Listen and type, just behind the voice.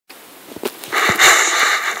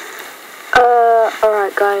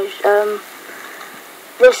Alright guys,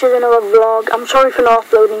 this is another vlog. I'm sorry for not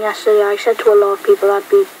uploading yesterday. I said to a lot of people I'd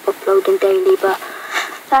be uploading daily, but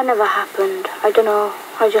that never happened. I don't know,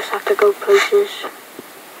 I just have to go places.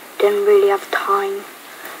 Didn't really have time.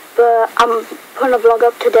 But I'm putting a vlog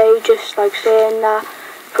up today, just like saying that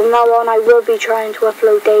from now on I will be trying to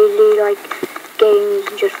upload daily, like games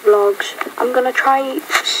and just vlogs. I'm gonna try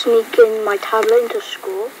sneaking my tablet into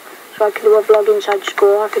school, so I can do a vlog inside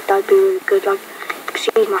school. I think that'd be really good, like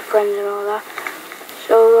see my friends and all that.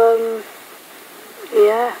 So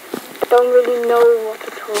yeah, don't really know what to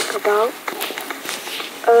talk about.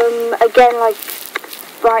 Again, like,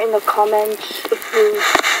 write in the comments if you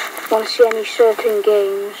want to see any certain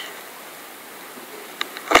games.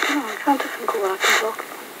 I'm trying to think of what I can talk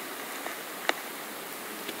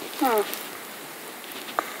about.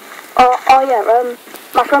 Oh yeah,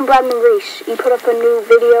 my friend Brandon Reese, he put up a new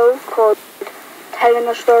video called Telling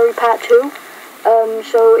a Story Part 2.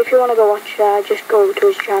 So if you want to go watch that, just go to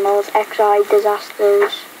his channel. It's XI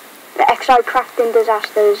Disasters, the XI Crafting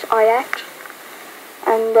Disasters IX.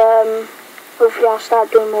 And hopefully I'll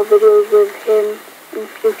start doing more videos with him in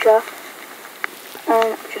the future.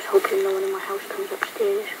 And I'm just hoping no one in my house comes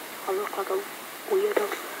upstairs. I look like a weirdo.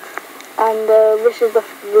 And this is the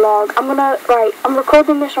vlog. I'm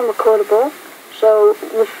recording this on Recordable, so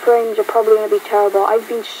the frames are probably going to be terrible. I've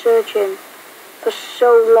been searching for so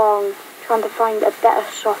long, trying to find a better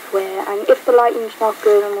software, and if the lighting's not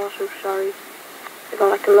good, I'm also sorry. I got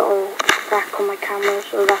like a little crack on my camera,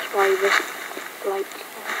 so that's why this light's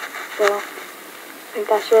there. So I think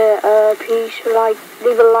that's it. Please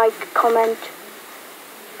leave a like, comment,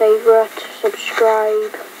 favorite,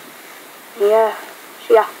 subscribe. Yeah,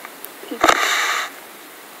 see ya. Peace.